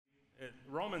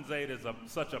Romans 8 is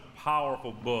such a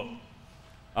powerful book.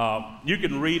 You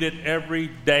can read it every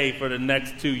day for the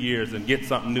next 2 years and get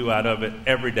something new out of it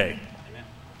every day. Amen.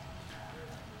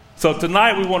 So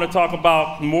tonight we want to talk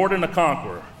about more than a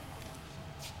conqueror.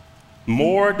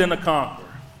 More than a conqueror.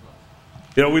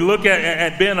 You know, we look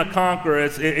at being a conqueror,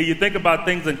 you think about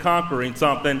things and conquering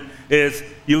something, is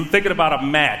you're thinking about a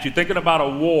match, you're thinking about a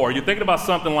war, you're thinking about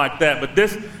something like that. But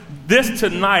this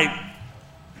tonight,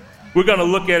 we're going to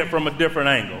look at it from a different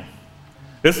angle.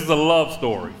 This is a love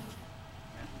story.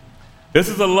 This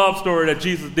is a love story that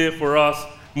Jesus did for us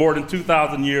more than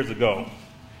 2,000 years ago.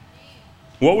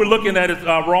 What we're looking at is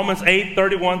Romans 8,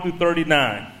 31 through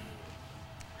 39. It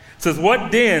says, "What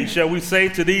then shall we say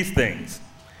to these things?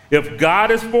 If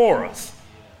God is for us,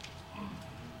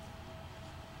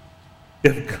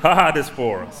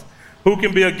 who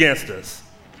can be against us?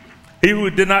 He who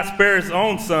did not spare his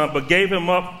own son, but gave him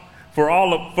up for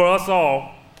us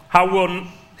all, how will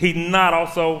he not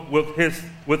also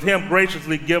with him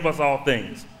graciously give us all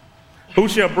things? Who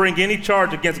shall bring any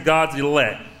charge against God's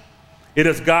elect? It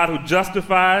is God who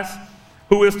justifies.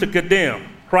 Who is to condemn?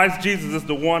 Christ Jesus is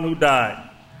the one who died.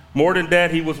 More than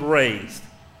that, he was raised.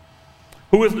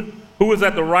 Who is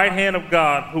at the right hand of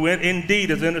God, who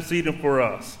indeed is interceding for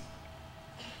us?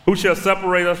 Who shall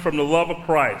separate us from the love of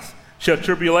Christ? Shall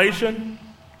tribulation,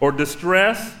 or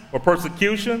distress, or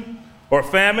persecution, or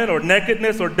famine, or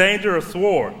nakedness, or danger, or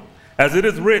sword? As it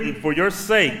is written, for your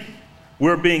sake we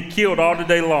are being killed all the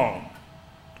day long.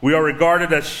 We are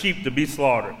regarded as sheep to be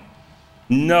slaughtered.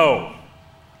 No.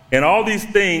 In all these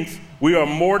things we are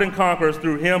more than conquerors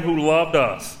through him who loved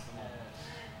us.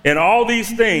 In all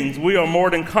these things we are more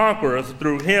than conquerors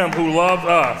through him who loved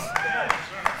us.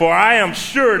 For I am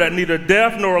sure that neither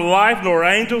death, nor life, nor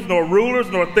angels, nor rulers,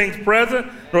 nor things present,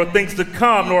 nor things to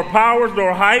come, nor powers,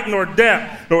 nor height, nor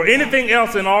depth, nor anything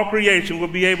else in all creation will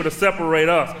be able to separate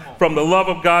us from the love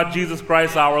of God, Jesus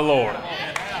Christ our Lord."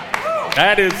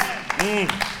 That is...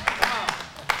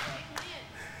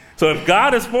 So if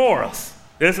God is for us,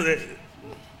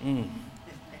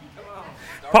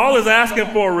 Paul is asking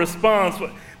for a response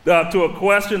to a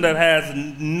question that has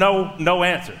no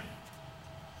answer.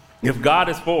 If God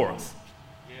is for us,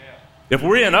 if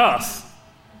we're in us,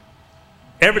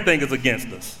 everything is against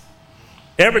us.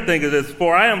 Everything is this.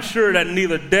 For I am sure that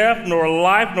neither death, nor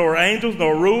life, nor angels,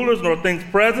 nor rulers, nor things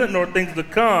present, nor things to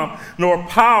come, nor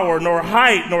power, nor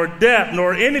height, nor depth,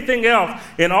 nor anything else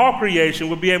in all creation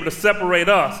will be able to separate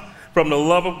us from the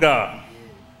love of God.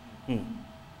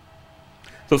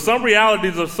 So some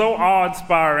realities are so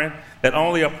awe-inspiring that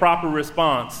only a proper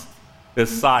response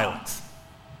is silence.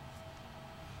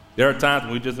 There are times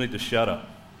when we just need to shut up.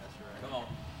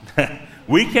 That's right. Come on.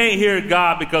 We can't hear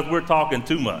God because we're talking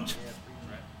too much.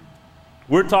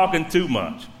 We're talking too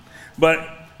much. But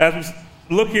as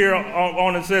we look here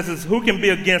on it says, who can be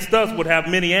against us would have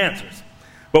many answers.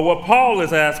 But what Paul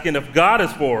is asking, if God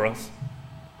is for us,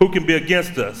 who can be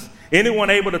against us? Anyone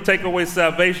able to take away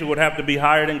salvation would have to be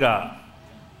higher than God.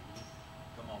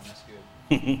 Come on, that's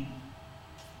good.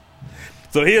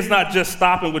 So he is not just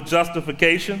stopping with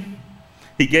justification.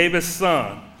 He gave his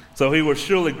son, so he will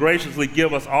surely graciously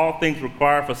give us all things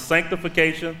required for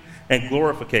sanctification and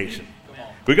glorification.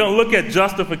 We're going to look at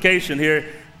justification here.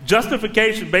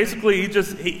 Justification, basically,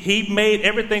 he made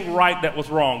everything right that was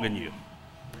wrong in you.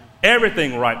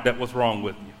 Everything right that was wrong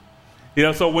with you. You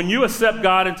know, so when you accept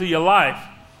God into your life,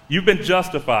 you've been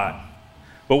justified.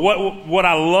 But what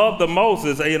I love the most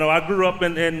is, you know, I grew up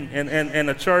in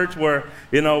a church where,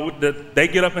 you know, they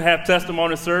get up and have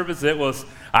testimony service. It was,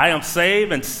 I am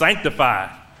saved and sanctified,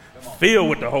 filled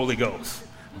with the Holy Ghost,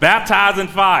 baptized in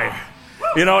fire.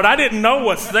 You know, and I didn't know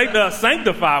what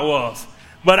sanctify was.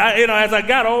 But, as I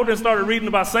got older and started reading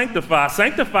about sanctify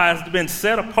has been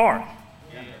set apart.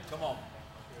 Yeah. Come on.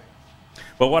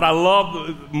 But what I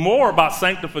love more about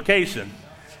sanctification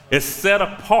is set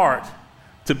apart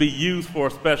to be used for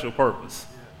a special purpose.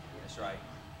 That's right.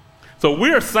 So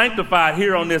we are sanctified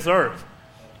here on this earth.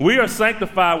 We are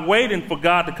sanctified waiting for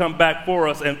God to come back for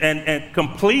us and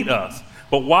complete us.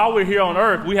 But while we're here on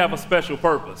earth, we have a special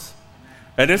purpose.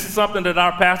 And this is something that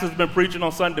our pastor's been preaching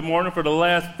on Sunday morning for the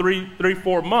last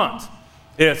 4 months.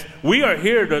 Is we are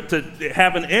here to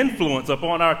have an influence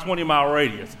upon our 20-mile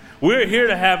radius. We're here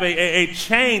to have a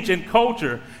change in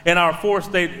culture in our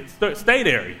 4-state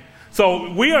area.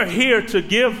 So we are here to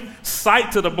give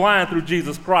sight to the blind through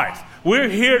Jesus Christ. We're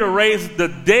here to raise the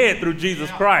dead through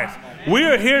Jesus Christ. We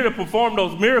are here to perform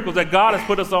those miracles that God has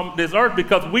put us on this earth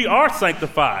because we are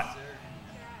sanctified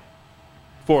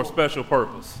for a special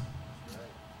purpose.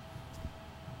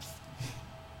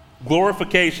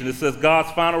 Glorification, it says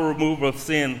God's final removal of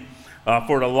sin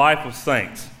for the life of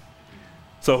saints.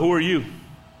 So who are you?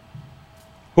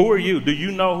 Who are you? Do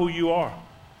you know who you are?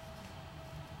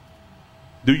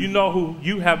 Do you know who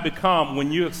you have become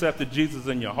when you accepted Jesus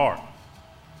in your heart?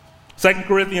 2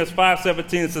 Corinthians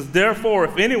 5:17 says, therefore,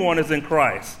 if anyone is in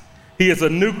Christ, he is a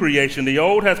new creation. The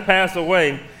old has passed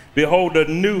away. Behold, the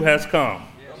new has come.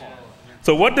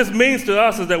 So what this means to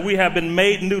us is that we have been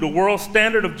made new. The world's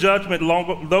standard of judgment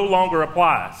no longer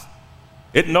applies.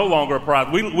 It no longer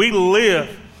applies. We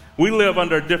live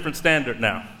under a different standard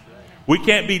now. We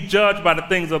can't be judged by the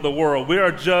things of the world. We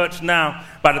are judged now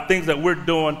by the things that we're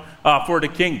doing for the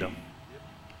kingdom.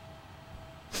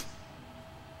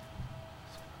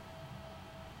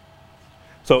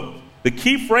 So the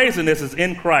key phrase in this is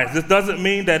in Christ. This doesn't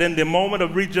mean that in the moment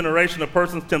of regeneration, a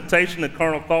person's temptation and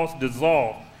carnal thoughts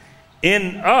dissolve.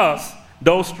 In us,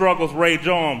 those struggles rage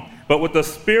on. But with the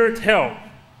Spirit's help,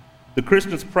 the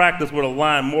Christian's practice will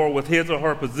align more with his or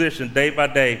her position day by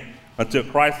day until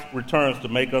Christ returns to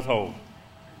make us whole.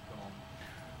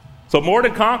 So more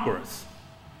than conquerors,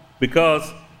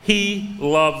 because he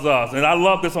loves us. And I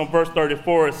love this on verse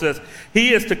 34. It says,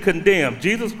 he is to condemn.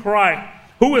 Jesus Christ,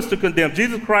 who is to condemn?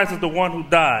 Jesus Christ is the one who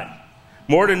died.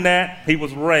 More than that, he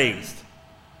was raised.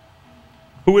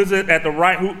 Who is at the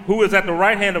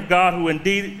right hand of God, who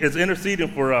indeed is interceding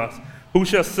for us? Who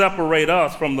shall separate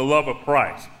us from the love of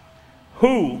Christ?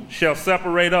 Who shall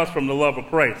separate us from the love of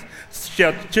Christ?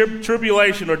 Shall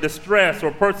tribulation or distress or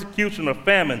persecution or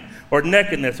famine or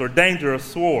nakedness or danger or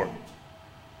sword?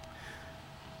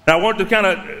 Now I want to kind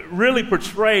of really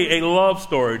portray a love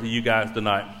story to you guys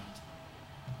tonight.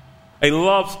 A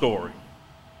love story.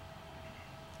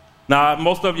 Now,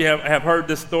 most of you have heard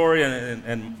this story,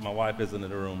 and my wife isn't in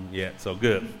the room yet, so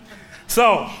good.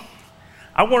 So,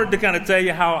 I wanted to kind of tell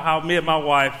you how me and my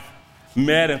wife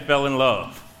met and fell in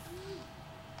love.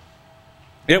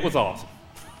 It was awesome.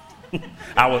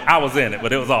 I was in it,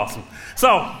 but it was awesome.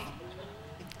 So,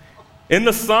 in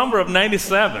the summer of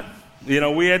 '97,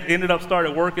 we had ended up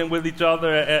started working with each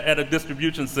other at a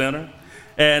distribution center.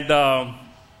 And,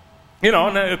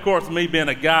 and of course, me being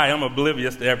a guy, I'm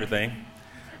oblivious to everything.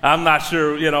 I'm not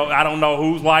sure, I don't know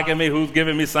who's liking me, who's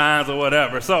giving me signs or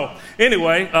whatever. So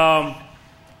anyway,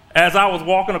 as I was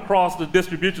walking across the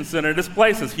distribution center, this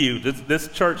place is huge. This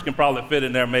church can probably fit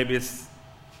in there maybe it's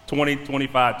 20,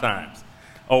 25 times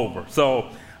over.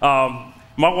 So my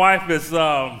wife is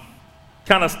kind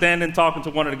of standing talking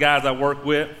to one of the guys I work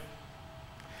with,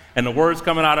 and the words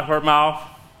coming out of her mouth,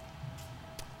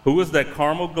 who is that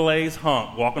caramel glazed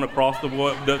hunk walking across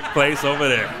the place over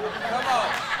there? Come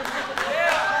on.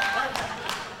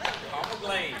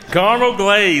 Caramel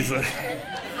glaze.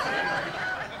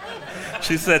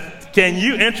 She said, can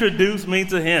you introduce me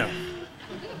to him?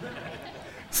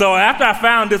 So after I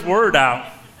found this word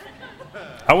out,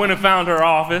 I went and found her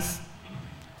office,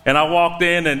 and I walked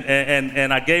in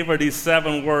and I gave her these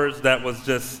 7 words that was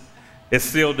just, it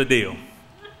sealed the deal.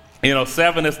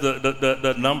 7 is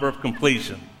the number of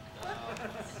completion.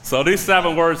 So these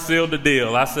 7 words sealed the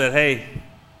deal. I said, hey,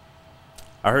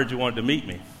 I heard you wanted to meet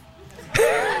me.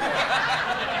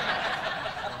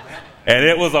 And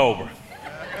it was over.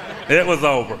 It was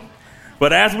over.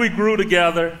 But as we grew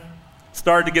together,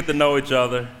 started to get to know each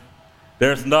other,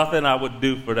 there's nothing I would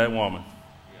do for that woman.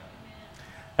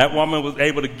 That woman was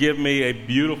able to give me a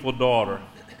beautiful daughter.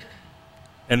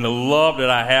 And the love that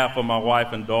I have for my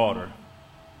wife and daughter,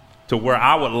 to where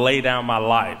I would lay down my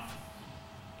life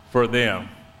for them,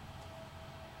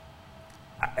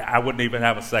 I wouldn't even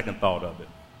have a second thought of it.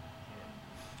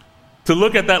 To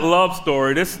look at that love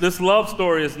story, this love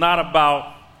story is not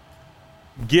about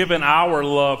giving our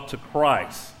love to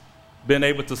Christ, being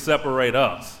able to separate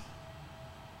us.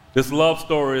 This love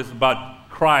story is about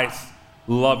Christ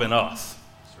loving us.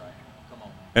 That's right. Come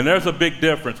on. And there's a big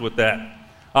difference with that.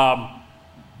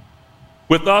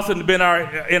 With us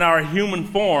in our human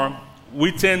form,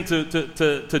 we tend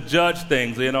to judge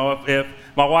things. If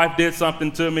my wife did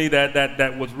something to me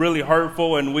that was really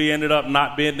hurtful and we ended up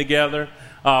not being together,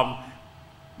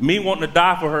 me wanting to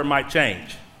die for her might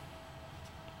change.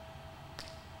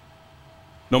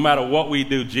 No matter what we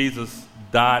do, Jesus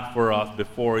died for us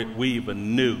before we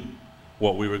even knew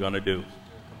what we were going to do.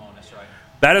 Come on, that's right.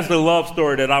 That is the love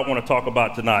story that I want to talk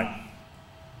about tonight.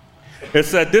 It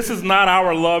said, this is not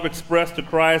our love expressed to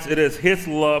Christ, it is his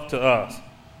love to us.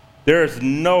 There is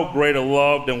no greater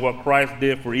love than what Christ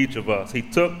did for each of us. He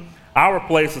took our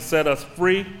place to set us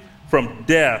free from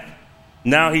death.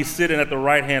 Now he's sitting at the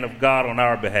right hand of God on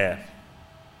our behalf.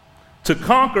 To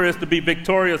conquer is to be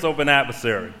victorious over an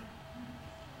adversary.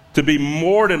 To be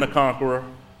more than a conqueror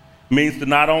means to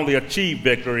not only achieve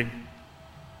victory,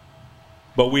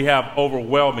 but we have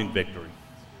overwhelming victory.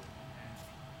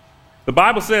 The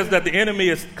Bible says that the enemy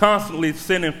is constantly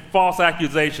sending false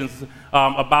accusations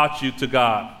about you to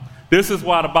God. This is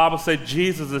why the Bible says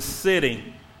Jesus is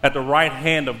sitting at the right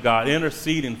hand of God,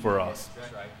 interceding for us.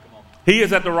 That's right. Come on. He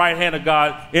is at the right hand of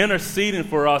God, interceding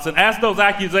for us. And as those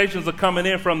accusations are coming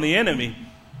in from the enemy,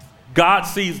 God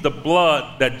sees the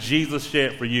blood that Jesus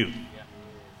shed for you.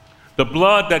 The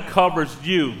blood that covers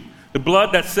you. The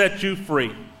blood that sets you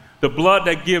free. The blood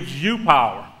that gives you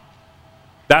power.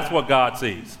 That's what God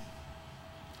sees.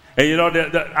 And you know,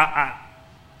 I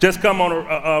just come on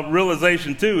a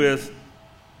realization too is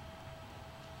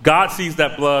God sees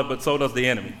that blood, but so does the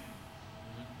enemy.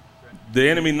 The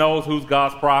enemy knows who's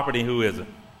God's property and who isn't.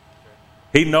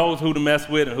 He knows who to mess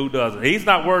with and who doesn't. He's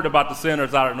not worried about the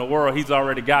sinners out in the world. He's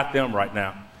already got them right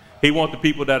now. He wants the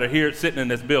people that are here sitting in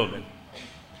this building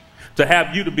to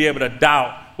have you to be able to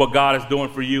doubt what God is doing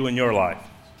for you in your life.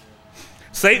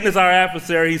 Satan is our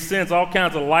adversary. He sends all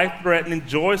kinds of life-threatening,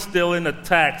 joy-stealing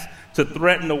attacks to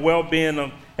threaten the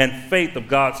well-being and faith of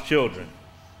God's children.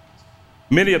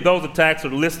 Many of those attacks are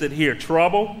listed here: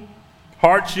 trouble,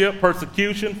 hardship,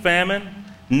 persecution, famine,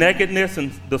 nakedness,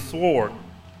 and the sword.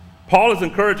 Paul is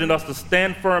encouraging us to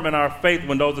stand firm in our faith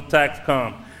when those attacks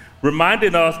come,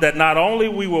 reminding us that not only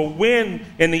we will win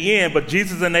in the end, but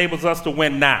Jesus enables us to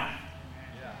win now.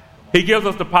 He gives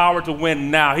us the power to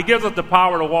win now. He gives us the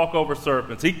power to walk over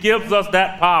serpents. He gives us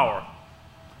that power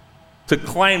to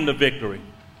claim the victory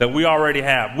that we already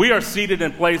have. We are seated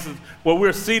in places where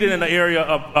we're seated in the area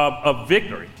of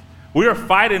victory. We are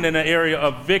fighting in the area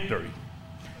of victory.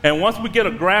 And once we get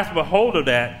a grasp, a hold of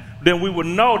that, then we would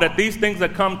know that these things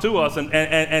that come to us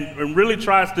and really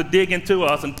tries to dig into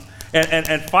us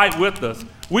and fight with us,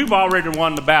 we've already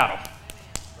won the battle.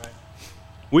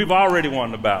 We've already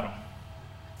won the battle.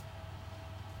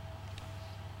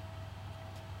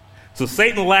 So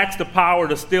Satan lacks the power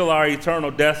to steal our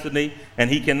eternal destiny, and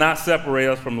he cannot separate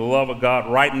us from the love of God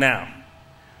right now.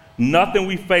 Nothing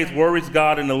we face worries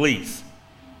God in the least.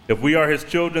 If we are his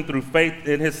children through faith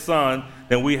in his Son,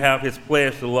 then we have his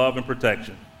pledge to love and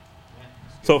protection.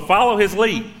 So follow his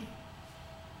lead.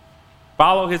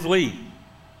 Follow his lead. It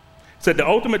said the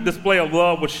ultimate display of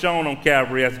love was shown on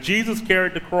Calvary. As Jesus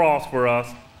carried the cross for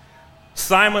us,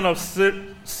 Simon of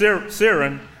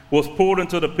Cyrene was pulled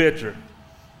into the picture.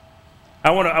 I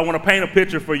want to paint a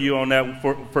picture for you on that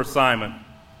for Simon.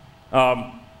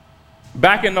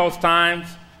 Back in those times,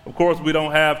 of course, we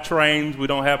don't have trains, we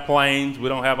don't have planes, we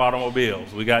don't have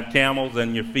automobiles. We got camels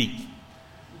and your feet.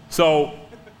 So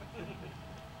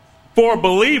for a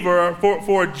believer,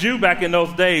 for a Jew back in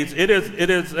those days, it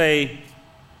is a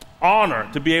honor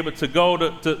to be able to go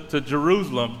to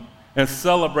Jerusalem and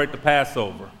celebrate the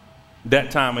Passover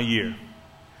that time of year.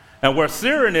 And where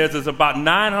Cyrene is about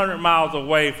 900 miles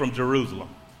away from Jerusalem.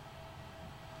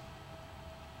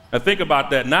 Now think about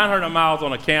that, 900 miles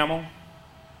on a camel,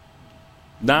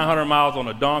 900 miles on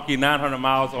a donkey, 900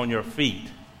 miles on your feet.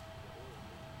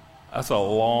 That's a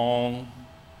long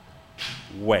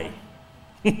way.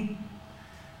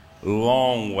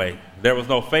 Long way. There was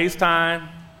no FaceTime.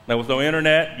 There was no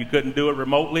internet. You couldn't do it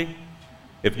remotely.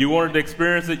 If you wanted to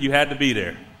experience it, you had to be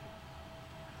there.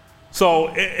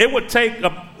 So it would take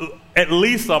at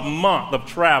least a month of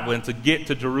traveling to get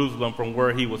to Jerusalem from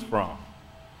where he was from.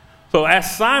 So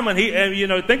as Simon,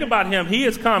 think about him. He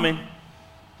is coming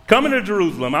to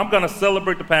Jerusalem. I'm going to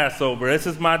celebrate the Passover. This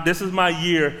is my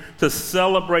year to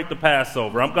celebrate the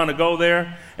Passover. I'm going to go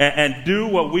there and do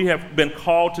what we have been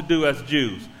called to do as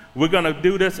Jews. We're going to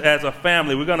do this as a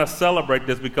family. We're going to celebrate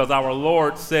this because our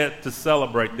Lord said to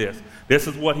celebrate this. This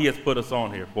is what he has put us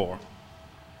on here for.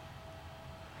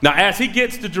 Now, as he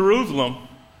gets to Jerusalem,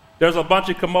 there's a bunch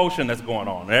of commotion that's going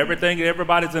on.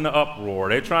 Everybody's in an uproar.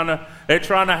 They're trying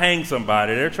to hang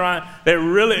somebody.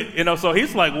 So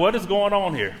he's like, what is going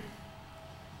on here?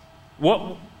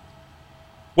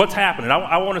 What's happening?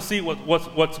 I want to see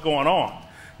what's going on.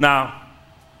 Now,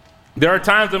 there are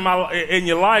times in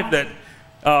your life that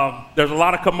there's a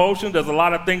lot of commotion. There's a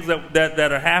lot of things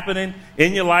that are happening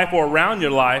in your life or around your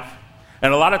life.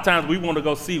 And a lot of times we want to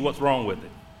go see what's wrong with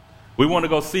it. We want to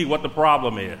go see what the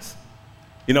problem is.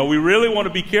 We really want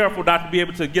to be careful not to be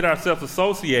able to get ourselves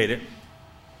associated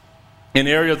in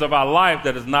areas of our life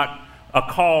that is not a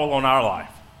call on our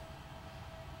life.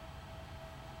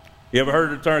 You ever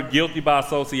heard the term guilty by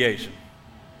association?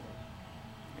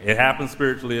 It happens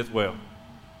spiritually as well.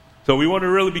 So we want to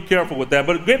really be careful with that.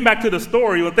 But getting back to the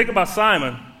story, when think about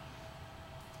Simon.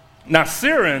 Now,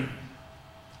 Cyrene,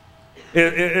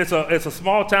 it's a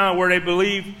small town where they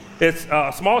believe it's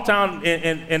a small town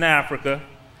in Africa.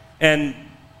 And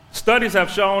studies have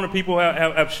shown, and people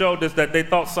have showed this, that they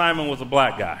thought Simon was a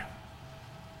black guy.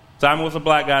 Simon was a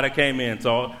black guy that came in.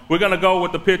 So we're going to go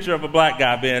with the picture of a black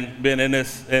guy being in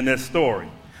this story.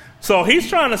 So he's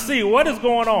trying to see what is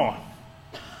going on.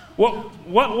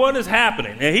 What is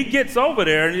happening? And he gets over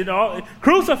there and,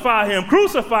 crucify him,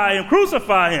 crucify him,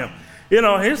 crucify him.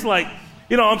 He's like,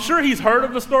 I'm sure he's heard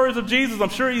of the stories of Jesus. I'm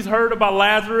sure he's heard about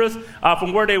Lazarus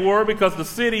from where they were, because the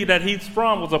city that he's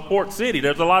from was a port city.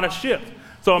 There's a lot of ships.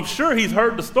 So I'm sure he's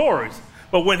heard the stories.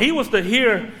 But when he was to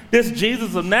hear this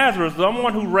Jesus of Nazareth,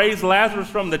 someone who raised Lazarus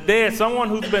from the dead, someone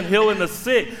who's been healing the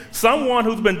sick, someone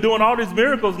who's been doing all these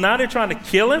miracles, now they're trying to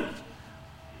kill him?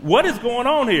 What is going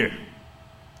on here?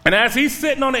 And as he's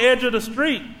sitting on the edge of the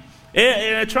street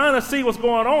and trying to see what's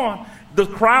going on, the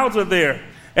crowds are there.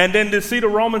 And then to see the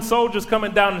Roman soldiers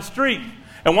coming down the street.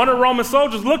 And one of the Roman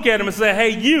soldiers look at him and say,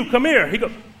 "Hey, you, come here." He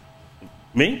goes,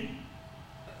 "Me?"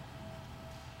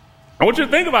 I want you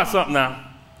to think about something now.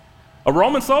 A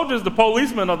Roman soldier is the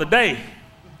policeman of the day.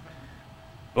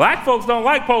 Black folks don't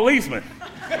like policemen.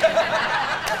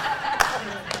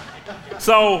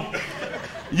 So,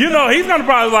 he's going to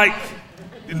probably like,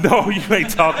 "No, you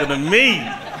ain't talking to me.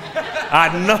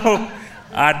 I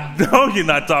know you're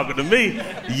not talking to me.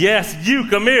 Yes, you,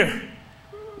 come here."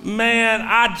 Man,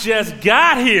 I just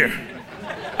got here.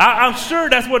 I'm sure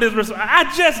that's what his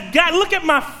response. Look at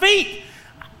my feet.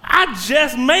 I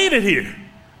just made it here.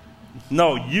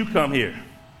 "No, you come here."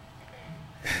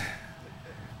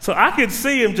 So I could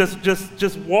see him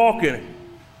just walking.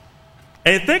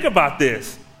 And think about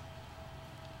this.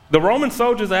 The Roman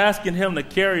soldiers are asking him to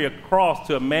carry a cross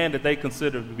to a man that they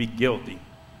consider to be guilty.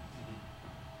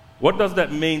 What does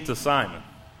that mean to Simon?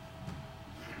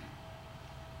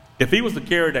 If he was to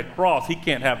carry that cross, he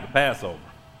can't have the Passover.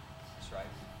 That's right.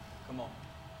 Come on.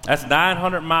 That's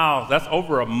 900 miles. That's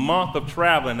over a month of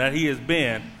traveling that he has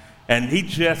been. And he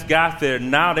just got there.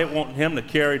 Now they want him to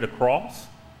carry the cross.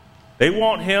 They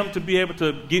want him to be able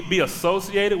to be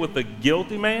associated with the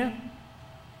guilty man.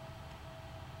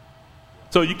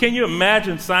 So can you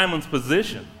imagine Simon's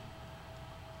position?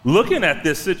 Looking at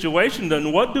this situation,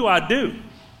 then what do I do?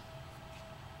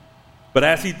 But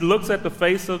as he looks at the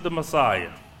face of the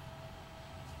Messiah,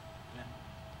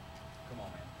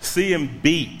 see him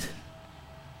beat,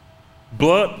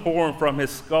 blood pouring from his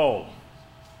skull,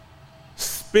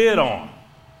 spit on,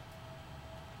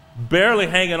 barely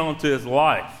hanging on to his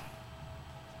life.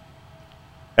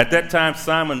 At that time,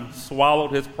 Simon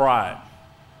swallowed his pride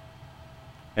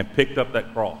and picked up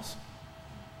that cross.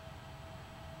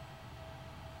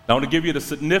 I want to give you the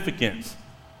significance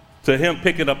to him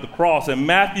picking up the cross. In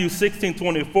Matthew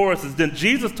 16:24, it says, "Then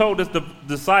Jesus told his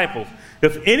disciples,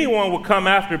 'If anyone will come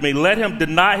after me, let him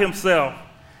deny himself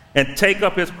and take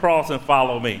up his cross and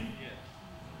follow me.'"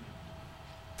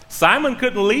 Simon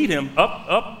couldn't lead him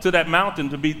up to that mountain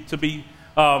to be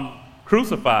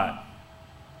crucified.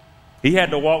 He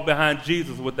had to walk behind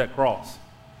Jesus with that cross.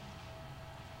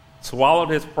 Swallowed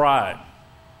his pride.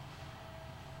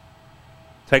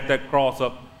 Take that cross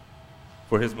up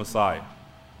for his Messiah.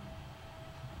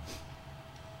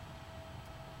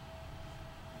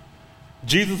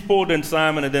 Jesus pulled in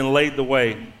Simon and then laid the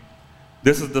way.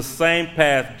 This is the same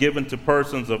path given to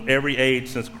persons of every age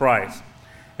since Christ.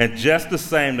 And just the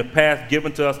same, the path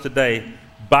given to us today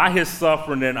by his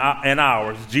suffering and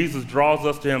ours, Jesus draws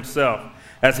us to himself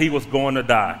as he was going to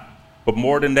die. But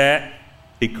more than that,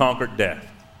 he conquered death.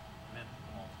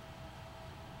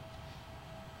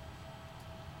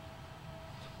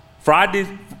 Friday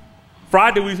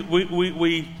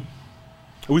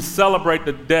we celebrate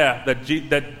the death,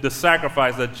 that the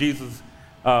sacrifice that Jesus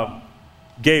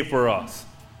gave for us.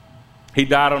 He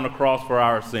died on the cross for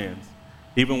our sins,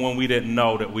 even when we didn't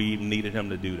know that we even needed him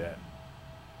to do that.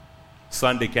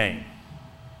 Sunday came,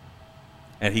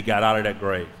 and he got out of that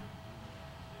grave.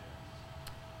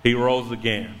 He rose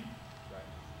again.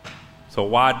 So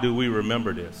why do we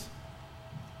remember this?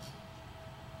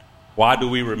 Why do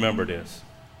we remember this?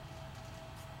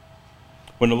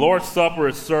 When the Lord's Supper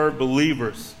is served,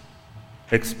 believers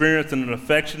experience an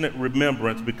affectionate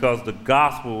remembrance because the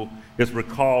gospel is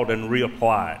recalled and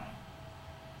reapplied.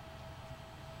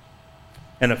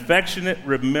 An affectionate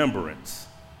remembrance.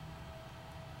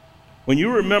 When you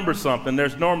remember something,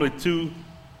 there's normally two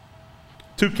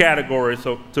categories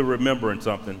to remembering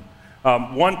something.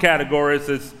 One category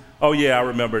is, "Oh yeah, I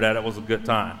remember that. It was a good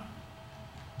time."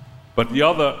 But the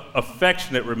other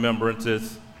affectionate remembrance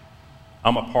is,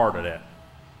 "I'm a part of that.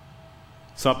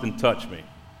 Something touched me."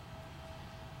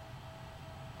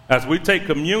 As we take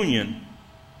communion,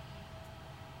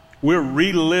 we're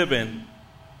reliving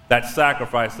that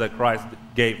sacrifice that Christ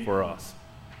gave for us.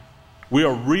 We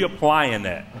are reapplying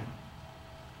that.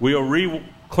 We are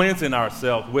cleansing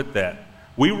ourselves with that.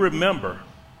 We remember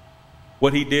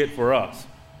what he did for us.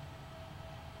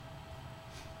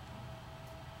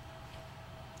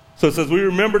 So it says, we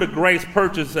remember the grace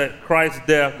purchased at Christ's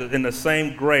death in the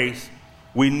same grace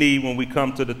we need when we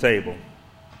come to the table.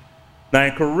 Now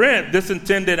in Corinth, this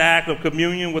intended act of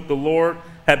communion with the Lord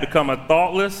had become a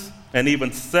thoughtless and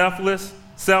even selfish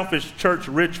church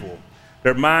ritual.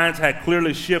 Their minds had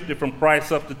clearly shifted from Christ's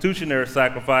substitutionary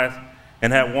sacrifice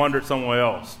and had wandered somewhere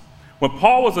else. When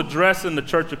Paul was addressing the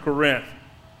church of Corinth,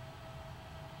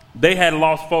 they had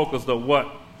lost focus of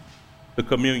what the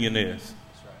communion is.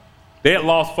 They had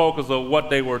lost focus of what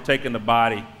they were taking the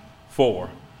body for.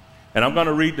 And I'm going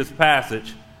to read this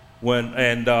passage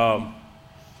before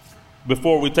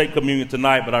we take communion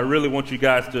tonight, but I really want you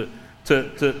guys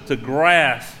to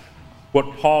grasp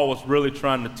what Paul was really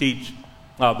trying to teach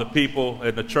the people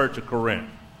in the church of Corinth.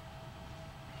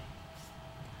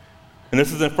 And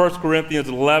this is in 1 Corinthians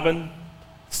 11,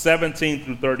 17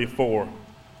 through 34.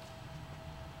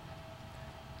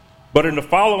 But in the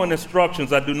following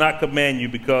instructions I do not command you,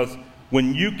 because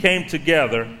when you came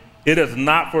together, it is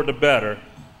not for the better,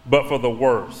 but for the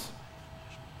worse.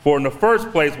 For in the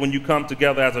first place, when you come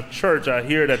together as a church, I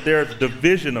hear that there is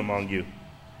division among you.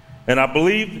 And I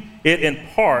believe it in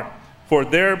part, for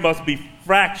there must be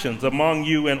fractions among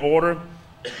you in order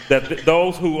that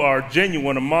those who are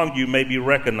genuine among you may be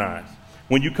recognized.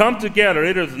 When you come together,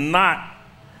 it is not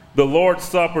the Lord's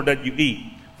Supper that you eat.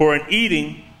 For in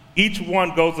eating, each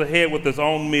one goes ahead with his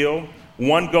own meal.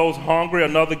 One goes hungry,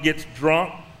 another gets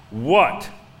drunk. What?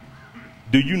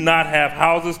 Do you not have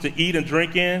houses to eat and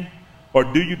drink in? Or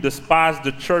do you despise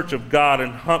the church of God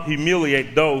and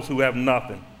humiliate those who have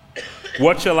nothing?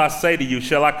 What shall I say to you?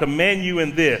 Shall I command you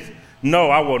in this? No,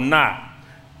 I will not.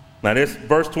 Now this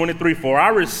verse 23, for I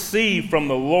received from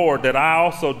the Lord that I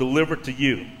also delivered to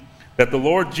you, that the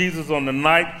Lord Jesus on the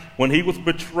night when he was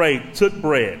betrayed took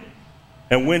bread,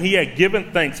 and when he had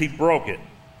given thanks, he broke it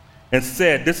and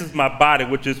said, this is my body,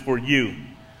 which is for you.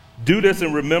 Do this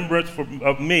in remembrance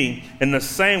of me. In the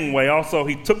same way, also,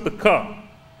 he took the cup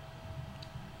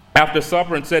after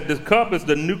supper and said, this cup is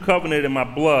the new covenant in my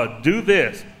blood. Do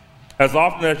this as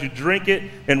often as you drink it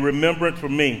in remembrance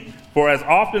of me. For as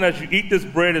often as you eat this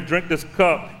bread and drink this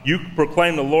cup, you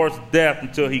proclaim the Lord's death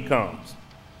until he comes.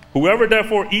 Whoever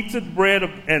therefore eats the bread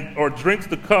or drinks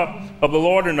the cup of the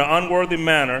Lord in an unworthy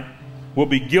manner will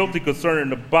be guilty concerning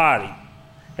the body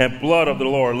and blood of the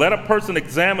Lord. Let a person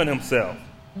examine himself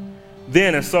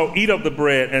then, and so eat of the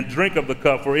bread and drink of the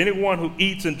cup. For anyone who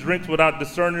eats and drinks without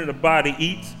discerning the body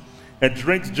eats and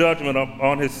drinks judgment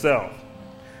on himself.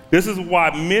 This is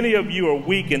why many of you are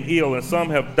weak and ill, and some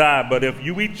have died. But if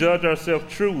we judge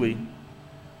ourselves truly,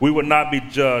 we would not be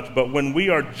judged. But when we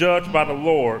are judged by the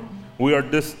Lord, we are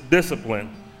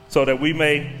disciplined, so that we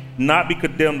may not be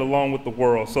condemned along with the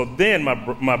world. So then,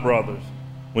 my brothers,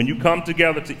 when you come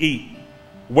together to eat,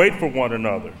 wait for one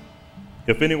another.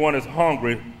 If anyone is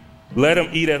hungry, let him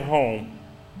eat at home,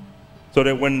 so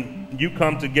that when you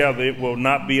come together, it will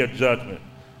not be a judgment.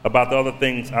 About the other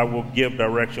things, I will give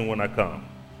direction when I come.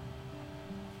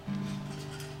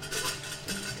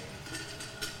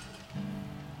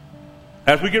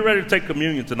 As we get ready to take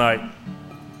communion tonight,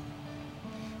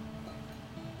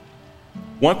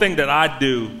 one thing that I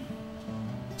do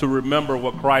to remember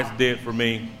what Christ did for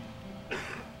me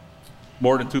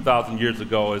more than 2,000 years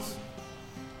ago is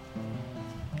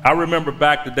I remember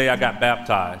back the day I got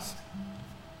baptized.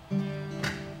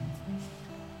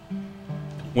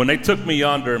 When they took me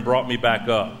under and brought me back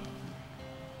up,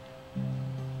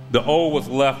 the old was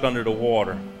left under the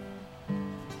water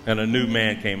and a new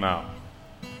man came out.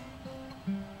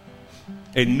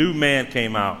 A new man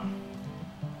came out.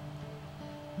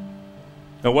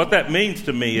 Now what that means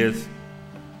to me is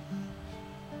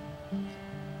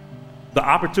the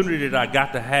opportunity that I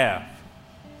got to have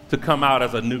to come out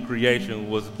as a new creation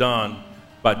was done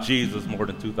by Jesus more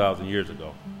than 2,000 years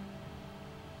ago.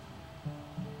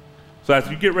 So as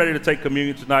you get ready to take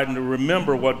communion tonight and to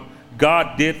remember what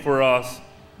God did for us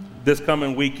this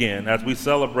coming weekend as we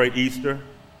celebrate Easter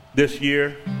this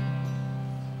year,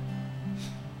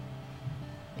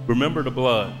 remember the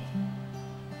blood.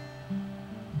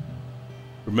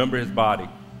 Remember his body.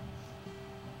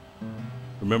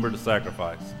 Remember the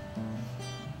sacrifice.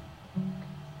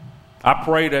 I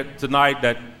pray that tonight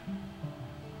that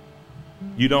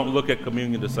you don't look at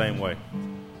communion the same way.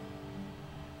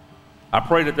 I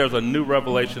pray that there's a new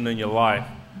revelation in your life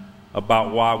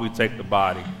about why we take the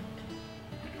body,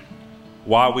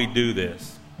 why we do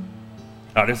this.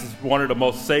 Now, this is one of the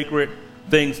most sacred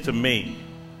things to me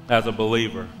as a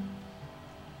believer,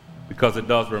 because it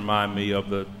does remind me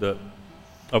of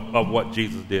of what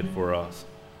Jesus did for us.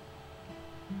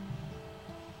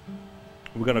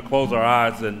 We're going to close our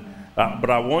eyes, but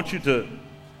I want you to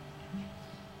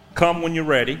come when you're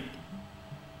ready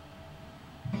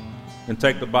and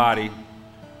take the body,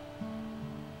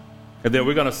 and then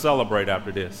we're going to celebrate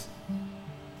after this,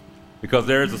 because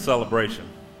there is a celebration.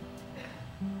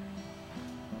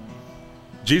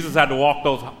 Jesus had to walk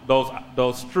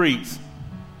those streets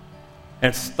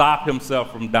and stop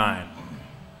himself from dying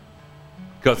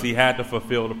because he had to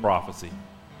fulfill the prophecy.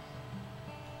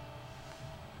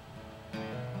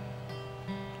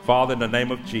 Father, in the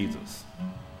name of Jesus,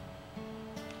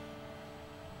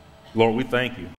 Lord, we thank you.